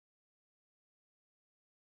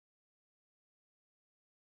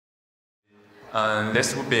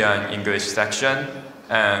This will be an English section,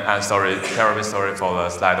 and I'm terribly sorry for the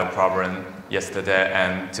Slido problem yesterday,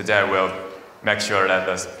 and today we'll make sure that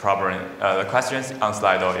the questions on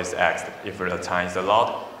Slido is asked if the time is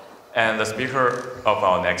allowed. And the speaker of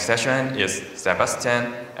our next session is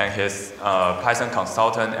Sebastian, and he's a Python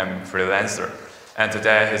consultant and freelancer. And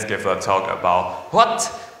today he's giving a talk about what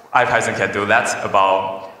IPython can do, that's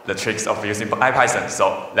about the tricks of using IPython.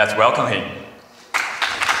 So let's welcome him.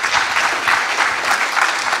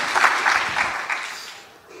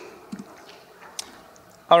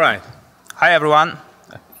 All right. Hi, everyone.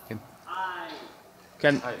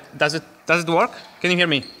 Hi. Does it work? Can you hear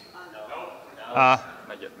me? No.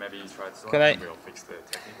 Maybe you try to we'll fix the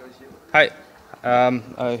technical issue. Hi.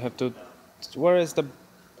 I have to. Where is the?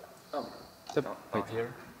 Wait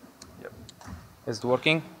here. Yep. Is it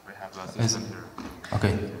working? We have the system here.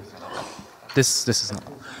 Okay. This is not.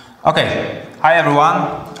 Okay. Hi everyone.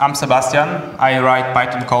 I'm Sebastian. I write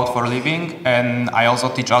Python code for a living, and I also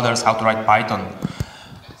teach others how to write Python.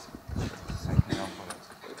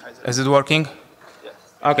 Is it working? Yes.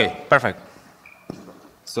 Okay. Perfect.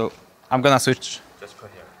 So I'm gonna switch. Just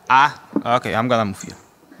put here. Okay. I'm gonna move here.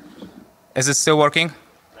 Is it still working?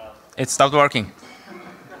 No. It stopped working.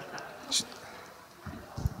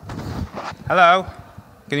 Hello?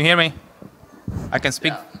 Can you hear me? I can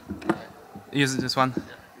speak. Yeah. Use this one?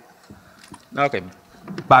 Yeah. Okay.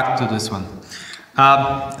 Back to this one.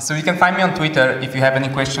 So you can find me on Twitter if you have any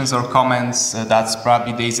questions or comments. That's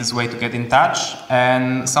probably the easiest way to get in touch.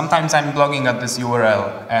 And sometimes I'm blogging at this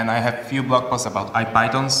URL, and I have a few blog posts about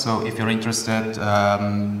IPython, so if you're interested,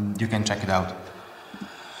 you can check it out.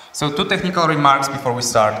 So 2 technical remarks before we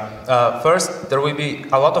start. First, there will be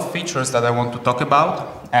a lot of features that I want to talk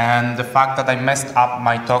about, and the fact that I messed up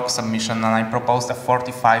my talk submission and I proposed a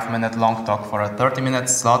 45-minute long talk for a 30-minute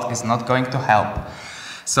slot is not going to help.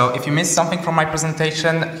 So if you missed something from my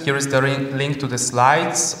presentation, here is the link to the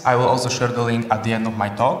slides. I will also share the link at the end of my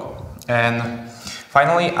talk. And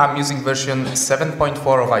finally, I'm using version 7.4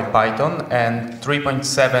 of IPython and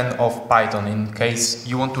 3.7 of Python in case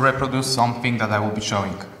you want to reproduce something that I will be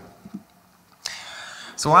showing.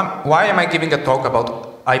 So why am I giving a talk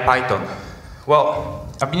about IPython? Well,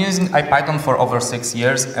 I've been using IPython for over 6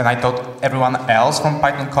 years, and I thought everyone else from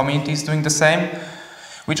Python community is doing the same,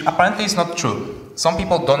 which apparently is not true. Some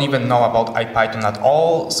people don't even know about IPython at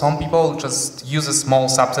all. Some people just use a small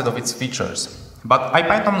subset of its features. But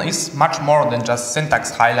IPython is much more than just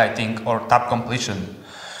syntax highlighting or tab completion.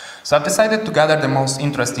 So I've decided to gather the most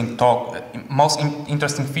interesting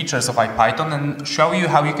features of IPython and show you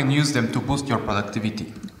how you can use them to boost your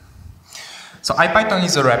productivity. So IPython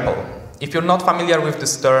is a REPL. If you're not familiar with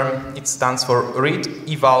this term, it stands for read,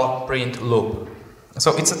 eval, print, loop.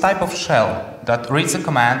 So it's a type of shell that reads a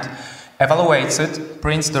command, evaluates it,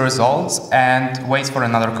 prints the results, and waits for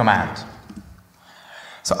another command.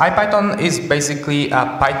 So IPython is basically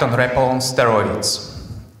a Python REPL on steroids.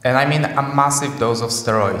 And I mean a massive dose of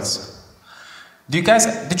steroids. Did you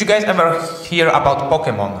guys ever hear about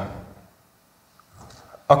Pokemon?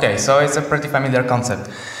 Okay, so it's a pretty familiar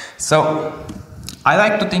concept. So I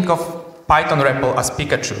like to think of Python REPL as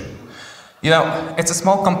Pikachu. You know, it's a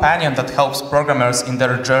small companion that helps programmers in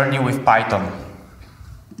their journey with Python.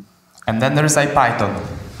 And then there is IPython.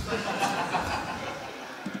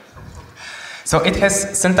 So it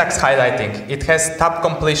has syntax highlighting, it has tab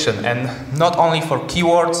completion, and not only for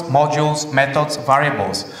keywords, modules, methods,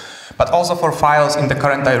 variables, but also for files in the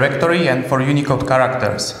current directory and for Unicode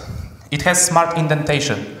characters. It has smart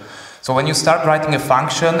indentation. So when you start writing a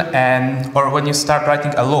function or when you start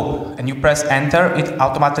writing a loop and you press enter, it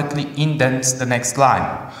automatically indents the next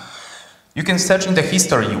line. You can search in the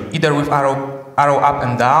history either with arrow up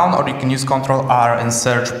and down, or you can use Ctrl+R and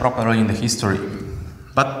search properly in the history.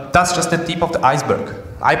 But that's just the tip of the iceberg.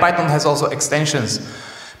 IPython has also extensions,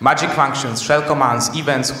 magic functions, shell commands,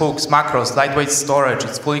 events, hooks, macros, lightweight storage.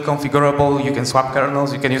 It's fully configurable. You can swap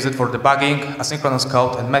kernels. You can use it for debugging, asynchronous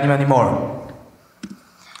code, and many, many more.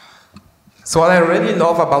 So what I really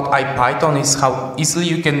love about IPython is how easily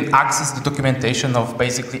you can access the documentation of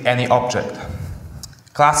basically any object.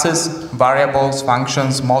 Classes, variables,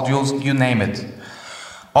 functions, modules, you name it.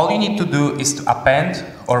 All you need to do is to append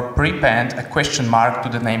or prepend a question mark to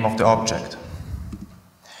the name of the object.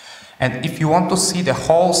 And if you want to see the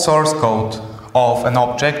whole source code of an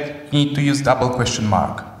object, you need to use double question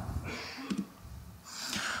mark.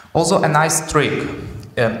 Also a nice trick.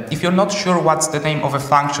 If you're not sure what's the name of a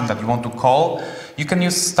function that you want to call, you can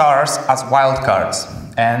use stars as wildcards,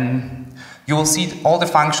 and you will see all the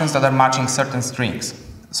functions that are matching certain strings.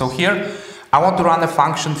 So here, I want to run a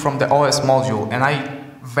function from the OS module, and I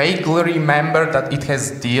vaguely remember that it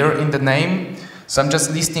has dir in the name, So I'm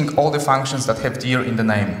just listing all the functions that have dir in the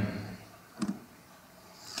name.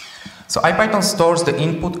 So IPython stores the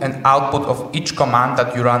input and output of each command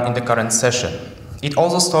that you run in the current session. It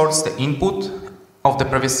also stores the input of the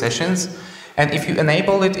previous sessions, and if you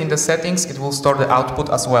enable it in the settings, it will store the output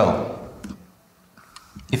as well.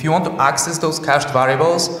 If you want to access those cached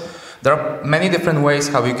variables, there are many different ways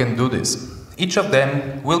how you can do this. Each of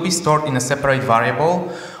them will be stored in a separate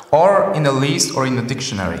variable, or in a list or in a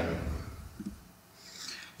dictionary.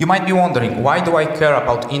 You might be wondering, why do I care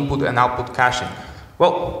about input and output caching?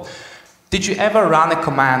 Well, did you ever run a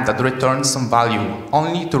command that returns some value,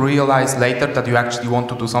 only to realize later that you actually want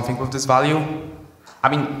to do something with this value? I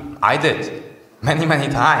mean, I did, many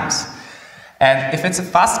times. And if it's a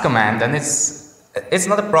fast command, then it's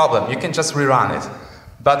not a problem, you can just rerun it.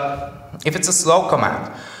 But if it's a slow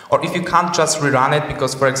command, or if you can't just rerun it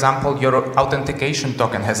because, for example, your authentication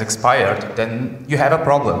token has expired, then you have a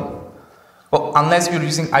problem. Well, unless you're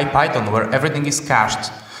using IPython, where everything is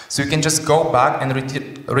cached, so you can just go back and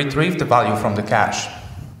retrieve the value from the cache.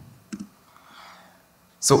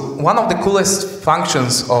 So one of the coolest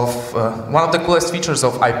features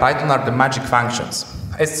of IPython are the magic functions.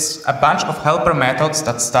 It's a bunch of helper methods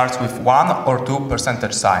that starts with 1 or 2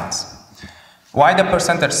 percentage signs. Why the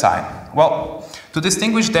percentage sign? Well, to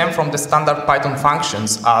distinguish them from the standard Python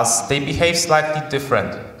functions, as they behave slightly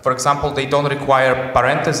different. For example, they don't require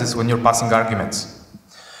parentheses when you're passing arguments.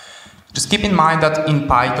 Just keep in mind that in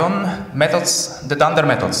Python, methods, the dunder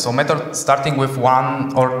methods, so methods starting with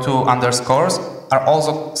 1 or 2 underscores, are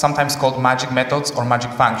also sometimes called magic methods or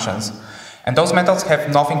magic functions. And those methods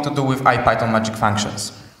have nothing to do with IPython magic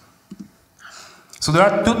functions. So there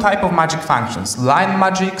are two types of magic functions, line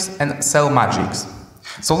magics and cell magics.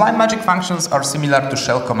 So line magic functions are similar to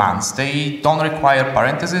shell commands. They don't require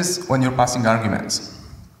parentheses when you're passing arguments.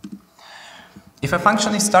 If a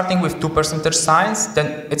function is starting with 2 percentage signs,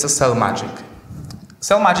 then it's a cell magic.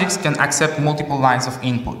 Cell magics can accept multiple lines of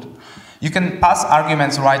input. You can pass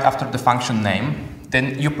arguments right after the function name,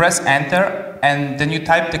 then you press enter, and then you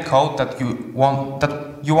type the code that you want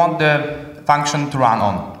the function to run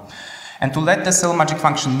on. And to let the cell magic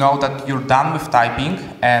function know that you're done with typing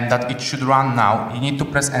and that it should run now, you need to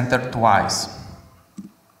press enter twice.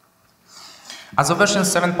 As of version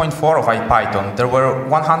 7.4 of IPython, there were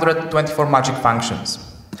 124 magic functions.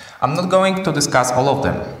 I'm not going to discuss all of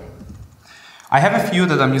them. I have a few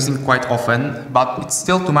that I'm using quite often, but it's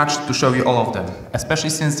still too much to show you all of them,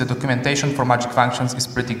 especially since the documentation for magic functions is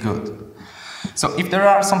pretty good. So if there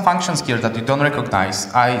are some functions here that you don't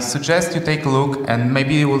recognize, I suggest you take a look and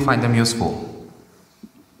maybe you will find them useful.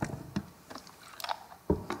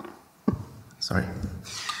 Sorry.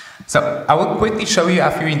 So I will quickly show you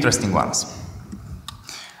a few interesting ones.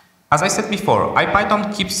 As I said before,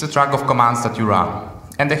 IPython keeps the track of commands that you run,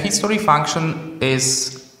 and the history function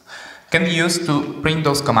can be used to print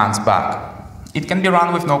those commands back. It can be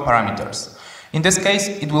run with no parameters. In this case,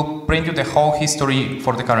 it will print you the whole history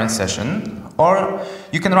for the current session, or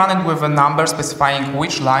you can run it with a number specifying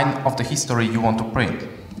which line of the history you want to print.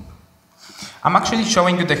 I'm actually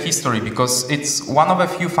showing you the history because it's one of a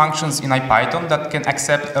few functions in IPython that can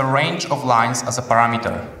accept a range of lines as a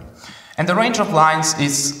parameter. And the range of lines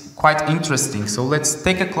is quite interesting, so let's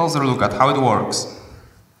take a closer look at how it works.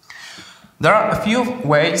 There are a few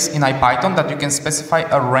ways in IPython that you can specify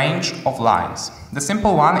a range of lines. The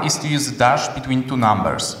simple one is to use a dash between two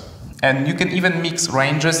numbers. And you can even mix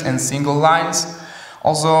ranges and single lines.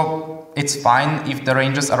 Also, it's fine if the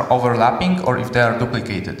ranges are overlapping or if they are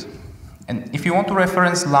duplicated. And if you want to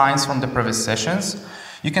reference lines from the previous sessions,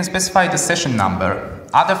 you can specify the session number,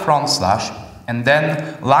 add a front slash, and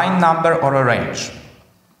then line number or a range.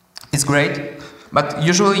 It's great, but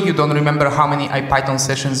usually you don't remember how many IPython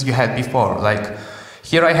sessions you had before. Like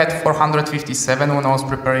here I had 457 when I was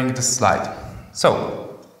preparing this slide.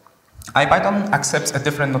 So IPython accepts a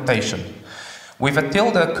different notation. With a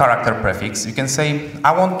tilde character prefix, you can say,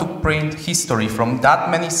 I want to print history from that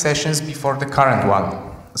many sessions before the current one.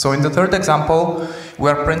 So in the third example, we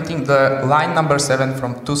are printing the line number 7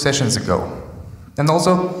 from 2 sessions ago. And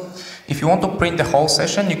also, if you want to print the whole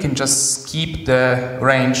session, you can just skip the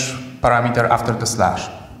range parameter after the slash.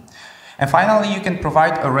 And finally, you can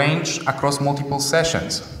provide a range across multiple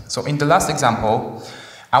sessions. So in the last example,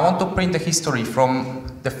 I want to print the history from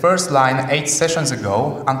the first line 8 sessions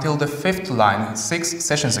ago until the 5th line 6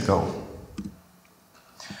 sessions ago.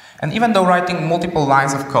 And even though writing multiple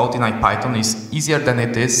lines of code in IPython is easier than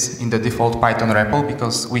it is in the default Python REPL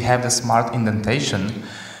because we have the smart indentation,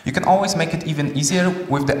 you can always make it even easier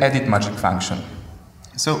with the edit magic function.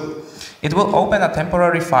 So it will open a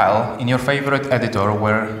temporary file in your favorite editor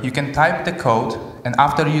where you can type the code and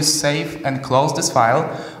after you save and close this file,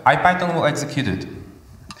 IPython will execute it.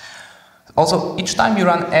 Also, each time you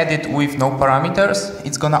run edit with no parameters,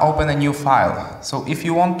 it's gonna open a new file. So if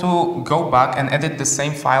you want to go back and edit the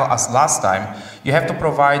same file as last time, you have to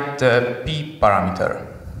provide the p parameter.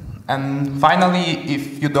 And finally,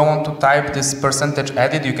 if you don't want to type this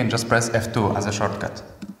 %edit, you can just press F2 as a shortcut.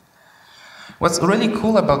 What's really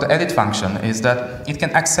cool about the edit function is that it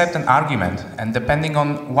can accept an argument, and depending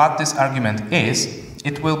on what this argument is,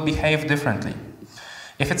 it will behave differently.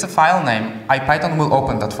 If it's a file name, IPython will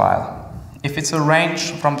open that file. If it's a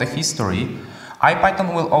range from the history,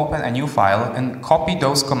 IPython will open a new file and copy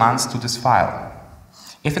those commands to this file.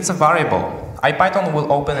 If it's a variable, IPython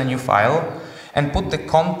will open a new file and put the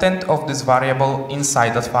content of this variable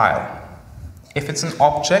inside that file. If it's an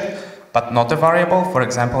object, but not a variable, for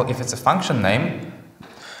example, if it's a function name,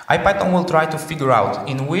 IPython will try to figure out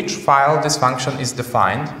in which file this function is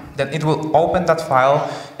defined, then it will open that file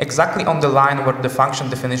exactly on the line where the function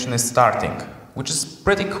definition is starting, which is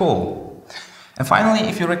pretty cool. And finally,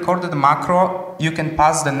 if you recorded a macro, you can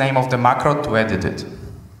pass the name of the macro to edit it.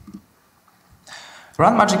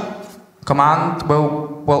 Run magic command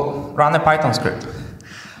will run a Python script.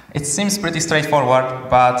 It seems pretty straightforward,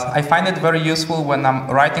 but I find it very useful when I'm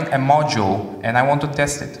writing a module and I want to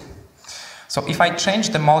test it. So if I change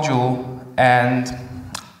the module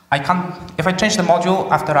if I change the module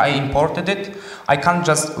after I imported it, I can't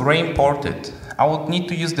just re-import it. I would need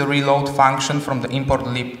to use the reload function from the import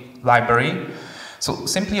lib library. So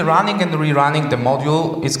simply running and rerunning the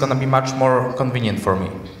module is going to be much more convenient for me.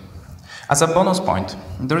 As a bonus point,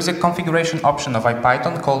 there is a configuration option of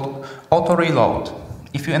IPython called auto reload.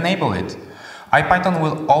 If you enable it, IPython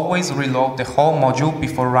will always reload the whole module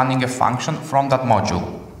before running a function from that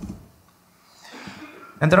module.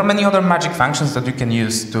 And there are many other magic functions that you can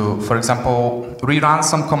use to, for example, rerun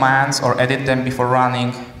some commands or edit them before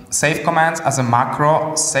running, save commands as a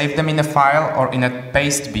macro, save them in a file or in a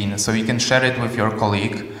paste bin so you can share it with your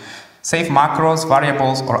colleague, save macros,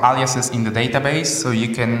 variables or aliases in the database so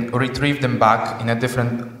you can retrieve them back in a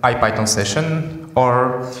different IPython session,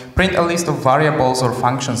 or print a list of variables or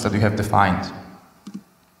functions that you have defined.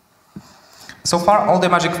 So far, all the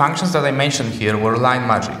magic functions that I mentioned here were line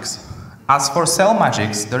magics. As for cell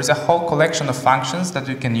magics, there is a whole collection of functions that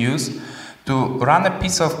you can use to run a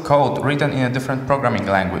piece of code written in a different programming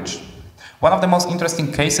language. One of the most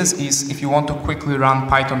interesting cases is if you want to quickly run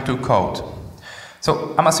Python 2 code.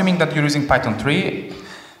 So I'm assuming that you're using Python 3,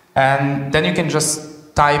 and then you can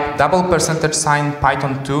just type $$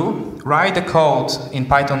 Python 2, write the code in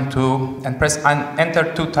Python 2, and press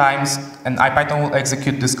enter 2 times, and IPython will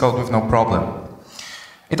execute this code with no problem.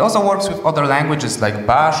 It also works with other languages like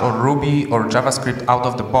Bash or Ruby or JavaScript out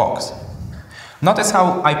of the box. Notice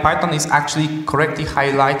how IPython is actually correctly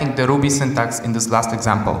highlighting the Ruby syntax in this last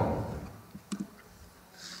example.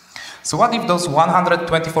 So what if those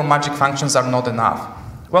 124 magic functions are not enough?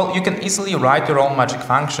 Well, you can easily write your own magic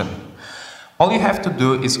function. All you have to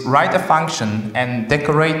do is write a function and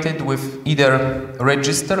decorate it with either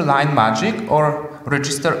register line magic or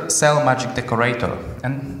register cell magic decorator,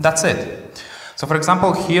 and that's it. So for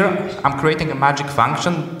example, here I'm creating a magic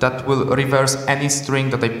function that will reverse any string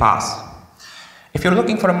that I pass. If you're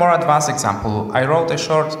looking for a more advanced example, I wrote a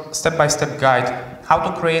short step-by-step guide how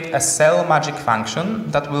to create a cell magic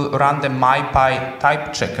function that will run the mypy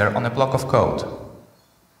type checker on a block of code.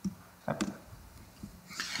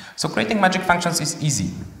 So creating magic functions is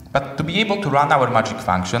easy, but to be able to run our magic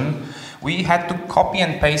function, we had to copy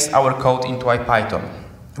and paste our code into IPython,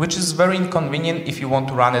 which is very inconvenient if you want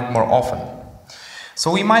to run it more often.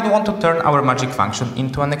 So we might want to turn our magic function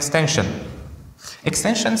into an extension.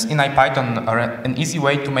 Extensions in IPython are an easy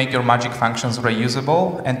way to make your magic functions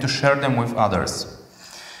reusable and to share them with others.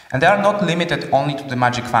 And they are not limited only to the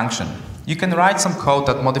magic function. You can write some code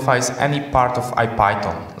that modifies any part of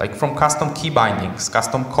IPython, like from custom key bindings,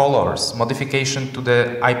 custom colors, modification to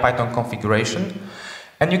the IPython configuration,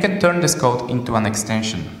 and you can turn this code into an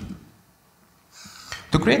extension.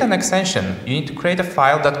 To create an extension, you need to create a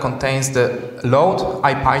file that contains the load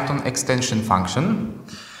IPython extension function,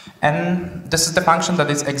 and this is the function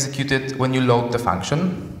that is executed when you load the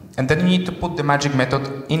function, and then you need to put the magic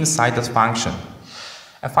method inside that function.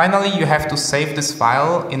 And finally, you have to save this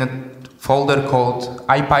file in a folder called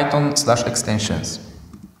IPython/extensions.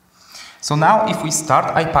 So now if we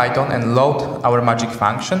start IPython and load our magic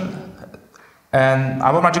function, and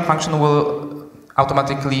our magic function will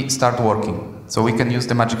automatically start working. So we can use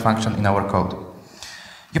the magic function in our code.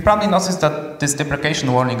 You probably noticed that this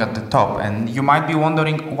deprecation warning at the top, and you might be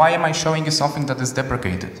wondering, why am I showing you something that is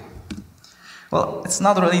deprecated? Well, it's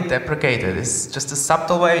not really deprecated. It's just a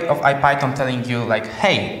subtle way of IPython telling you like,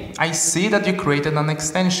 hey, I see that you created an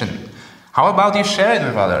extension. How about you share it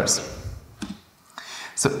with others?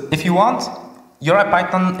 So if you want, your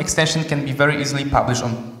IPython extension can be very easily published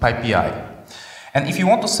on PyPI. And if you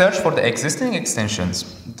want to search for the existing extensions,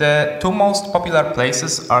 the two most popular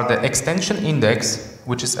places are the extension index,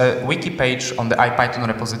 which is a wiki page on the IPython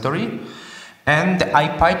repository, and the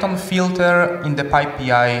IPython filter in the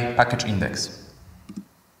PyPI package index.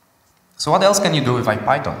 So what else can you do with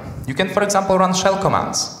IPython? You can, for example, run shell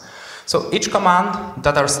commands. So each command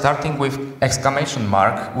that are starting with exclamation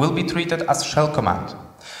mark will be treated as shell command.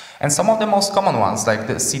 And some of the most common ones, like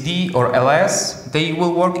the cd or ls, they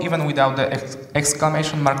will work even without the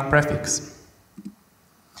exclamation mark prefix.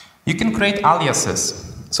 You can create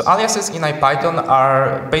aliases. So aliases in IPython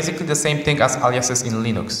are basically the same thing as aliases in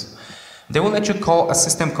Linux. They will let you call a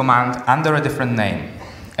system command under a different name.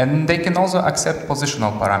 And they can also accept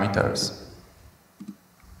positional parameters.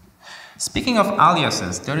 Speaking of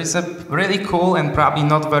aliases, there is a really cool and probably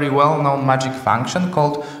not very well-known magic function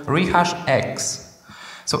called rehashx.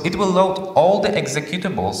 So it will load all the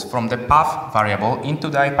executables from the path variable into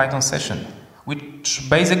the IPython session, which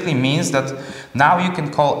basically means that now you can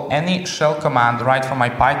call any shell command right from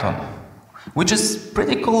IPython, which is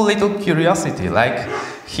pretty cool little curiosity. Like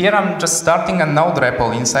here I'm just starting a node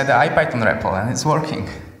REPL inside the IPython REPL and it's working.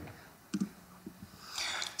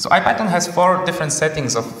 So IPython has 4 different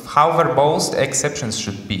settings of how verbose the exceptions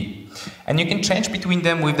should be. And you can change between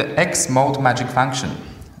them with the xmode magic function.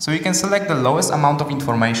 So you can select the lowest amount of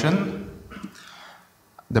information,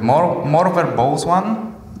 the more verbose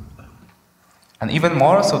one, and even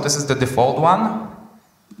more, so this is the default one.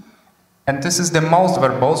 And this is the most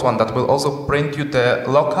verbose one that will also print you the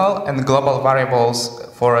local and global variables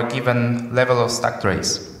for a given level of stack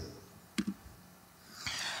trace.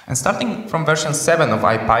 And starting from version 7 of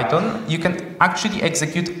IPython, you can actually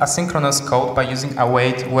execute asynchronous code by using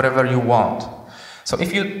await wherever you want. So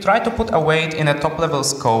if you try to put await in a top-level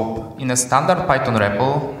scope in a standard Python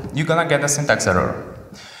REPL, you're gonna get a syntax error.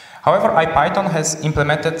 However, IPython has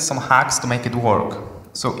implemented some hacks to make it work.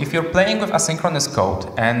 So if you're playing with asynchronous code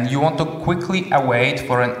and you want to quickly await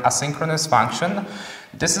for an asynchronous function,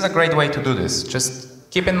 this is a great way to do this.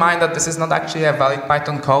 Just keep in mind that this is not actually a valid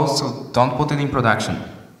Python code, so don't put it in production.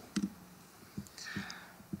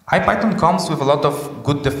 IPython comes with a lot of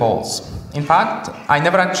good defaults. In fact, I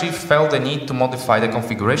never actually felt the need to modify the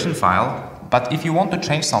configuration file, but if you want to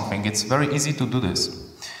change something, it's very easy to do this.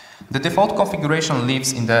 The default configuration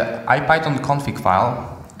lives in the IPython config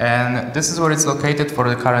file, and this is where it's located for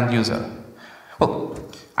the current user. Well,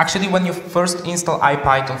 actually, when you first install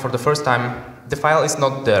IPython for the first time, the file is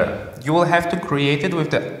not there. You will have to create it with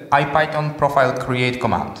the IPython profile create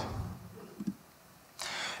command.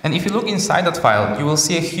 And if you look inside that file, you will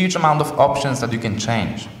see a huge amount of options that you can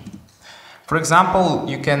change. For example,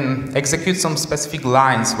 you can execute some specific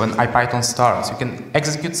lines when IPython starts. You can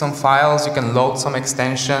execute some files, you can load some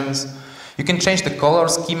extensions, you can change the color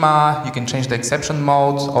schema, you can change the exception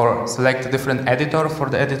modes, or select a different editor for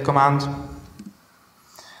the edit command.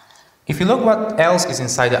 If you look what else is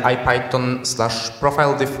inside the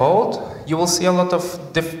IPython/profile default, you will see a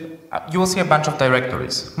bunch of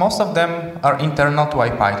directories. Most of them are internal to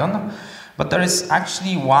IPython, but there is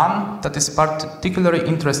actually one that is particularly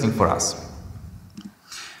interesting for us.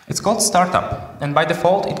 It's called startup, and by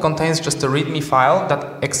default it contains just a README file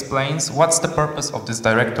that explains what's the purpose of this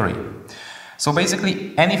directory. So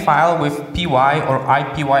basically any file with py or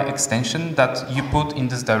IPy extension that you put in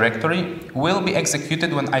this directory will be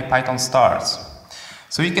executed when IPython starts.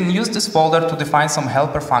 So you can use this folder to define some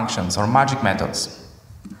helper functions or magic methods.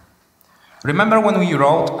 Remember when we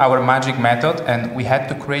wrote our magic method and we had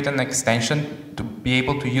to create an extension to be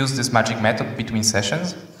able to use this magic method between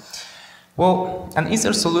sessions? Well, an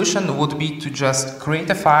easier solution would be to just create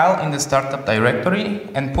a file in the startup directory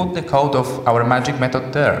and put the code of our magic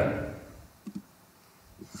method there.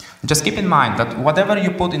 Just keep in mind that whatever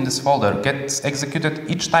you put in this folder gets executed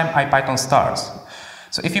each time IPython starts.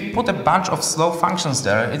 So if you put a bunch of slow functions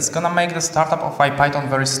there, it's gonna make the startup of IPython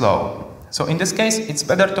very slow. So in this case, it's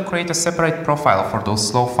better to create a separate profile for those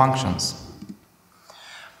slow functions.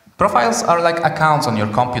 Profiles are like accounts on your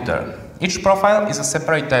computer. Each profile is a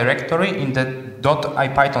separate directory in the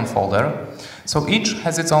 .ipython folder, so each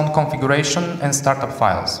has its own configuration and startup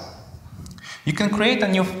files. You can create a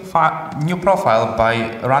new profile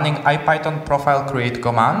by running IPython profile create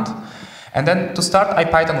command, and then to start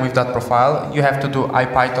IPython with that profile, you have to do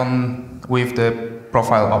IPython with the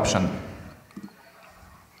profile option.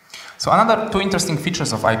 So another two interesting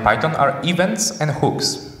features of IPython are events and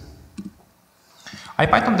hooks.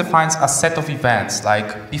 IPython defines a set of events,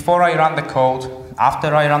 like before I run the code,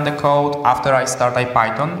 after I run the code, after I start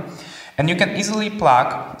IPython, and you can easily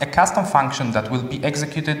plug a custom function that will be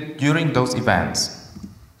executed during those events.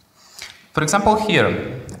 For example,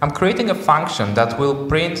 here, I'm creating a function that will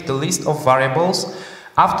print the list of variables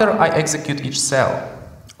after I execute each cell.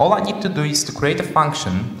 All I need to do is to create a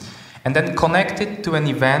function and then connect it to an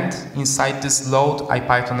event inside this load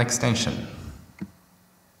IPython extension.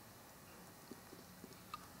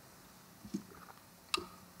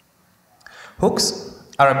 Hooks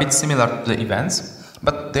are a bit similar to the events,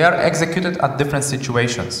 but they are executed at different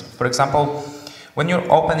situations. For example, when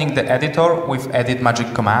you're opening the editor with edit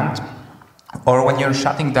magic command, or when you're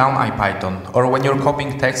shutting down IPython, or when you're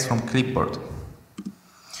copying text from clipboard.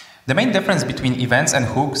 The main difference between events and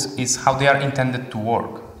hooks is how they are intended to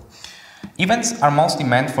work. Events are mostly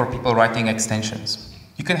meant for people writing extensions.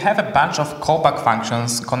 You can have a bunch of callback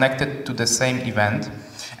functions connected to the same event,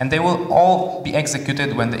 and they will all be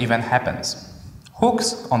executed when the event happens.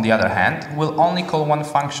 Hooks, on the other hand, will only call one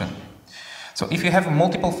function. So if you have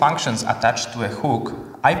multiple functions attached to a hook,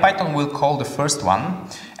 IPython will call the first one,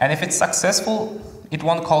 and if it's successful, it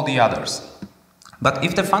won't call the others. But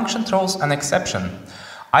if the function throws an exception,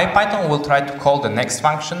 IPython will try to call the next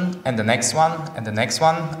function, and the next one, and the next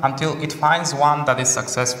one, until it finds one that is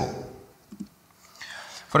successful.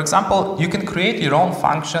 For example, you can create your own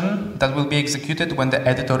function that will be executed when the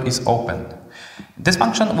editor is opened. This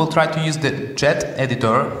function will try to use the jet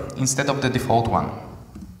editor instead of the default one.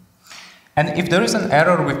 And if there is an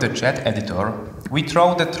error with the jet editor, we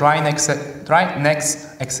throw the try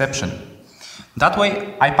next exception. That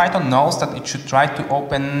way, IPython knows that it should try to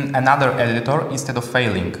open another editor instead of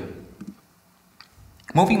failing.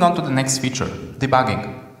 Moving on to the next feature,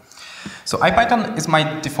 debugging. So IPython is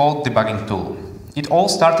my default debugging tool. It all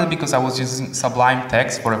started because I was using Sublime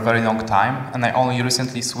Text for a very long time, and I only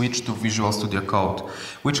recently switched to Visual Studio Code,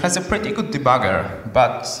 which has a pretty good debugger,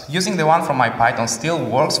 but using the one from IPython still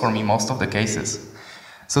works for me most of the cases.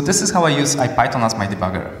 So this is how I use IPython as my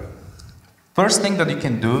debugger. First thing that you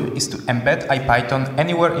can do is to embed IPython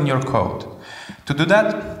anywhere in your code. To do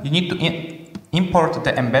that, you need to import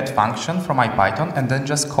the embed function from IPython and then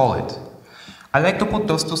just call it. I like to put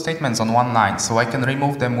those two statements on one line so I can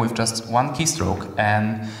remove them with just one keystroke,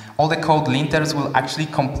 and all the code linters will actually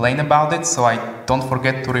complain about it, so I don't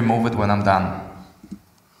forget to remove it when I'm done.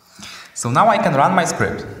 So now I can run my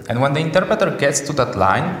script, and when the interpreter gets to that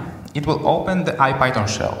line, it will open the IPython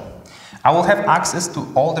shell. I will have access to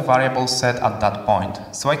all the variables set at that point,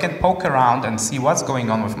 so I can poke around and see what's going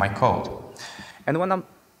on with my code. And when I'm...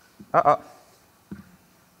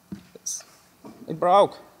 It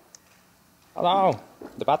broke. Hello,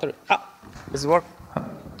 the battery. Does it work?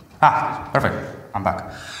 Perfect. I'm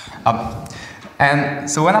back.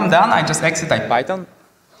 And so when I'm done, I just exit IPython.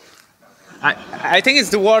 I think it's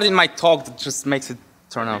the word in my talk that just makes it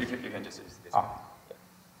turn off. You can just use this.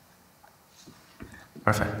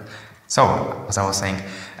 Perfect. So, as I was saying,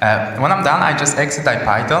 when I'm done, I just exit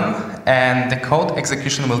IPython, and the code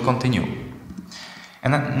execution will continue.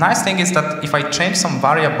 And the nice thing is that if I change some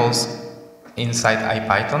variables inside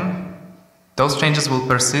IPython, those changes will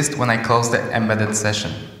persist when I close the embedded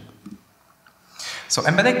session. So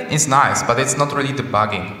embedding is nice, but it's not really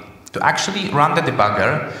debugging. To actually run the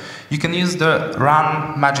debugger, you can use the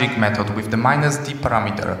run magic method with the -d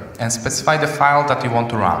parameter and specify the file that you want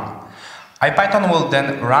to run. IPython will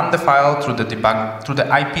then run the file through the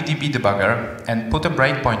IPDB debugger and put a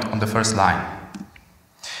breakpoint on the first line.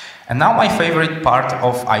 And now my favorite part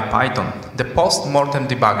of IPython, the post-mortem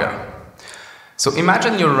debugger. So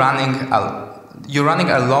imagine you're running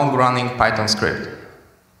a long-running Python script.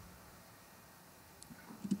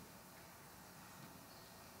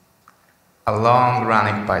 A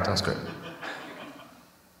long-running Python script.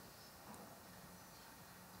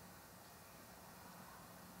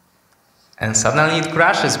 And suddenly it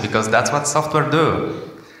crashes because that's what software do.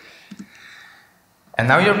 And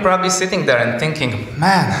now you're probably sitting there and thinking,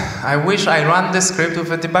 man, I wish I ran this script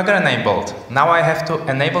with a debugger enabled. Now I have to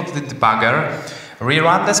enable the debugger,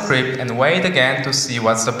 rerun the script, and wait again to see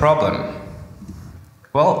what's the problem.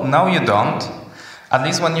 Well, no you don't. At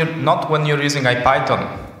least not when you're using IPython.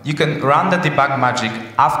 You can run the debug magic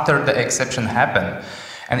after the exception happened,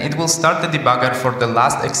 and it will start the debugger for the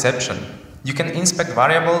last exception. You can inspect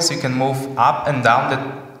variables, you can move up and down the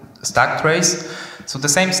stack trace, so the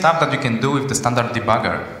same stuff that you can do with the standard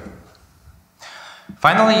debugger.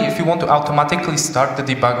 Finally, if you want to automatically start the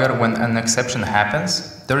debugger when an exception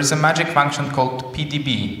happens, there is a magic function called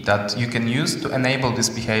PDB that you can use to enable this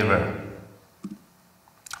behavior.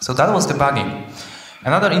 So that was debugging.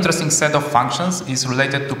 Another interesting set of functions is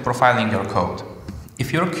related to profiling your code.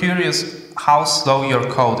 If you're curious how slow your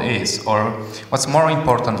code is, or what's more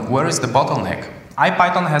important, where is the bottleneck,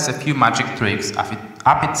 IPython has a few magic tricks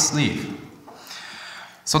up its sleeve.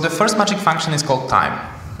 So the first magic function is called time.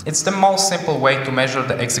 It's the most simple way to measure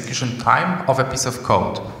the execution time of a piece of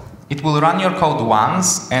code. It will run your code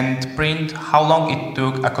once and print how long it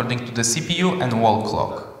took according to the CPU and wall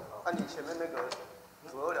clock.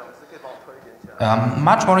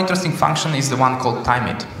 Much more interesting function is the one called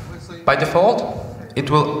timeIt. By default, it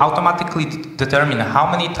will automatically determine how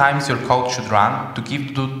many times your code should run to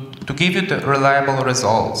give you the reliable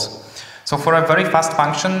results. So for a very fast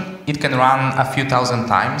function, it can run a few thousand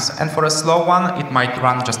times, and for a slow one, it might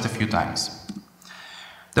run just a few times.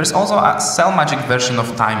 There's also a cell magic version of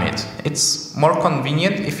timeIt. It's more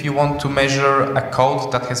convenient if you want to measure a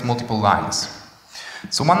code that has multiple lines.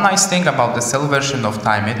 So one nice thing about the cell version of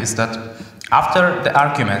timeIt is that after the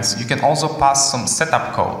arguments, you can also pass some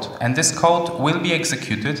setup code, and this code will be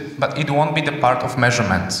executed, but it won't be the part of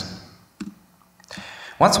measurements.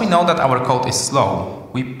 Once we know that our code is slow,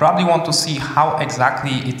 we probably want to see how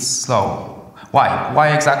exactly it's slow.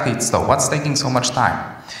 Why exactly it's slow? What's taking so much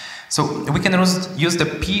time? So we can use the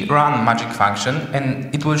prun magic function,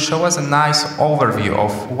 and it will show us a nice overview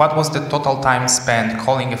of what was the total time spent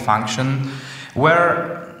calling a function,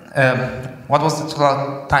 what was the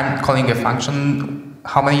total time calling a function,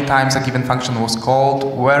 how many times a given function was called,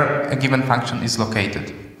 where a given function is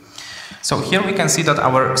located. So here we can see that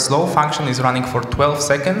our slow function is running for 12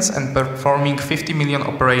 seconds and performing 50 million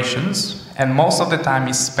operations, and most of the time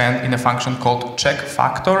is spent in a function called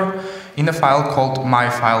checkFactor in a file called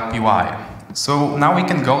myfile.py. So now we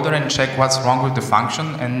can go there and check what's wrong with the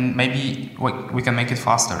function, and maybe we can make it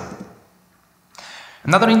faster.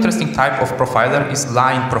 Another interesting type of profiler is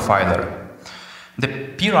line profiler. The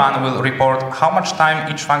prun will report how much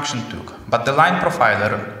time each function took, but the line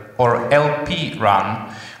profiler, or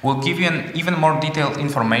LPrun, will give you an even more detailed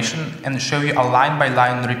information and show you a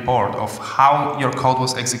line-by-line report of how your code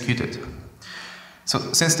was executed. So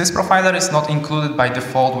since this profiler is not included by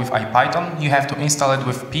default with IPython, you have to install it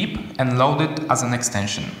with pip and load it as an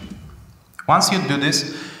extension. Once you do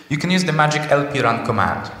this, you can use the magic lprun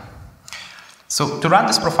command. So to run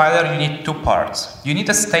this profiler, you need two parts. You need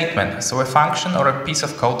a statement, so a function or a piece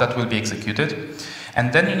of code that will be executed,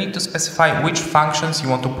 and then you need to specify which functions you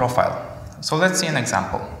want to profile. So let's see an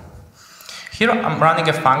example. Here I'm running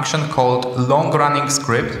a function called long-running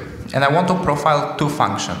script, and I want to profile two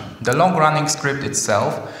functions, the long-running script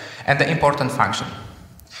itself and the important function.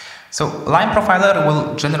 So line profiler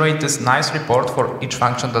will generate this nice report for each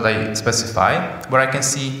function that I specify, where I can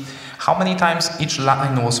see how many times each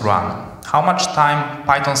line was run, how much time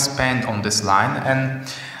Python spent on this line,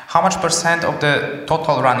 and how much % of the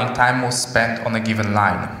total running time was spent on a given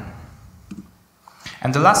line.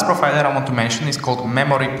 And the last profiler I want to mention is called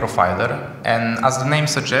memory profiler, and as the name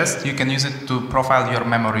suggests, you can use it to profile your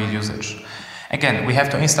memory usage. Again, we have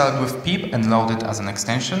to install it with pip and load it as an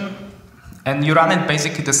extension, and you run it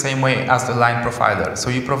basically the same way as the line profiler. So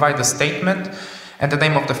you provide the statement and the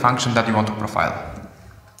name of the function that you want to profile.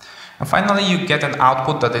 And finally, you get an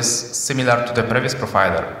output that is similar to the previous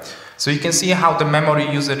profiler. So you can see how the memory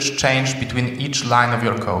usage changed between each line of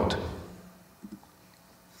your code.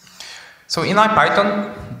 So in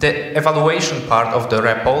IPython, the evaluation part of the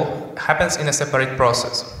REPL happens in a separate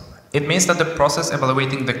process. It means that the process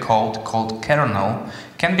evaluating the code, called kernel,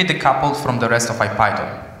 can be decoupled from the rest of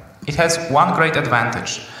IPython. It has one great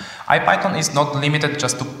advantage. IPython is not limited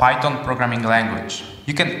just to Python programming language.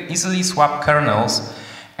 You can easily swap kernels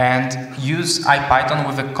and use IPython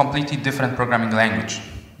with a completely different programming language.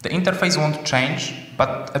 The interface won't change,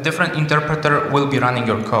 but a different interpreter will be running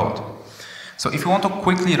your code. So if you want to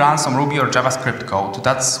quickly run some Ruby or JavaScript code,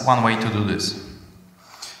 that's one way to do this.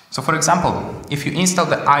 So for example, if you install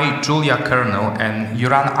the iJulia kernel and you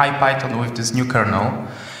run IPython with this new kernel,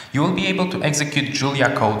 you will be able to execute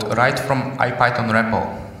Julia code right from IPython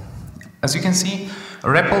REPL. As you can see,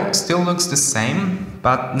 REPL still looks the same,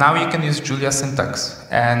 but now you can use Julia syntax.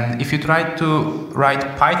 And if you try to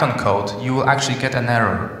write Python code, you will actually get an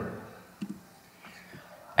error.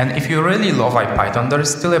 And if you really love IPython, there is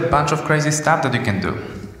still a bunch of crazy stuff that you can do.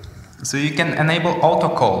 So you can enable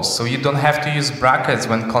autocalls, so you don't have to use brackets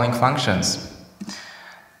when calling functions.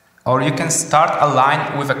 Or you can start a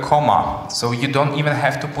line with a comma, so you don't even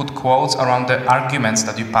have to put quotes around the arguments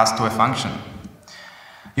that you pass to a function.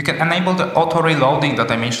 You can enable the auto-reloading that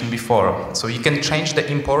I mentioned before, so you can change the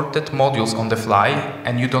imported modules on the fly,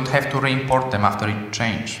 and you don't have to re-import them after each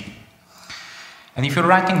change. And if you're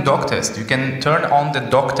writing doctest, you can turn on the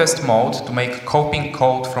doctest mode to make copying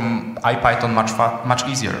code from IPython much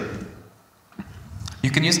easier. You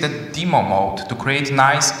can use the demo mode to create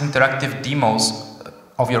nice interactive demos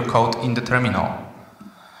of your code in the terminal.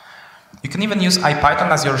 You can even use IPython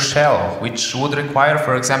as your shell, which would require,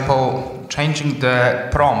 for example, changing the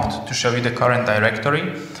prompt to show you the current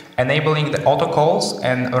directory, enabling the autocalls,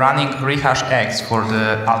 and running rehash X for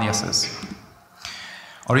the aliases.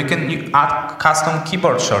 Or you can add custom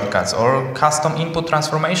keyboard shortcuts, or custom input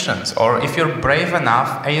transformations, or if you're brave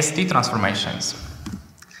enough, AST transformations.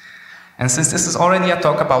 And since this is already a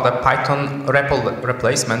talk about a Python REPL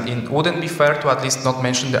replacement, it wouldn't be fair to at least not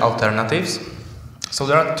mention the alternatives. So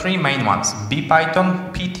there are three main ones: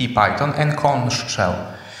 BPython, PTPython, and conch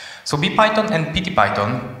shell. So BPython and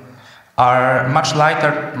PTPython are much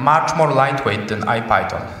lighter, much more lightweight than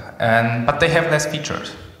IPython, but they have less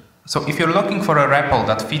features. So if you're looking for a REPL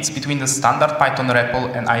that fits between the standard Python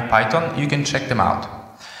REPL and IPython, you can check them out.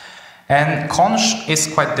 And conch is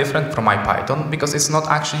quite different from IPython because it's not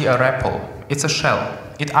actually a REPL, it's a shell.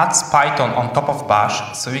 It adds Python on top of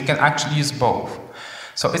Bash, so you can actually use both.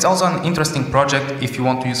 So it's also an interesting project if you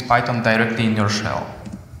want to use Python directly in your shell.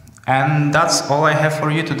 And that's all I have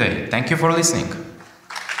for you today. Thank you for listening.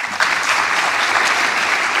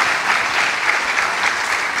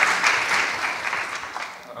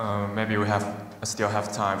 Maybe we still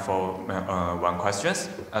have time for one question.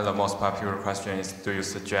 And the most popular question is, do you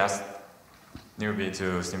suggest newbie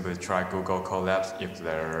to simply try Google Colabs if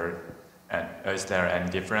is there any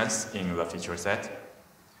difference in the feature set?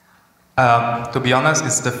 To be honest,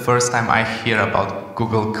 it's the first time I hear about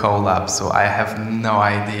Google Colab, so I have no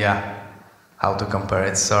idea how to compare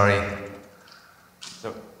it, sorry.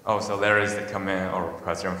 So there is a comment or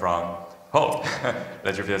question from Hope,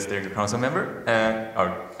 the Jupyter Steering Council member,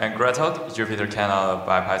 and Gretel, Jupyter cannot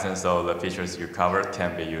by Python, so the features you covered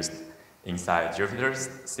can be used inside Jupyter,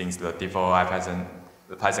 since the default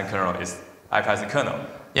the Python kernel is IPython kernel.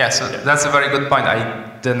 Yeah, so that's a very good point.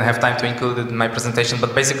 I didn't have time to include it in my presentation,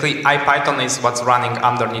 but basically IPython is what's running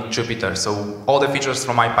underneath Jupyter. So all the features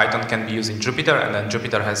from IPython can be used in Jupyter, and then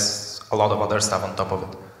Jupyter has a lot of other stuff on top of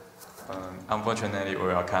it. Unfortunately,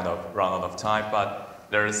 we are kind of run out of time, but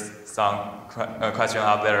there's some question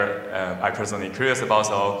out there I'm personally curious about.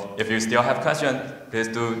 So if you still have questions, please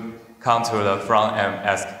do come to the front and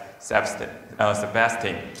ask Sebastian.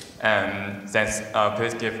 And thanks,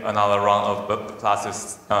 please give another round of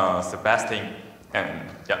applause to Sebastian. And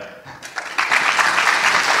yeah.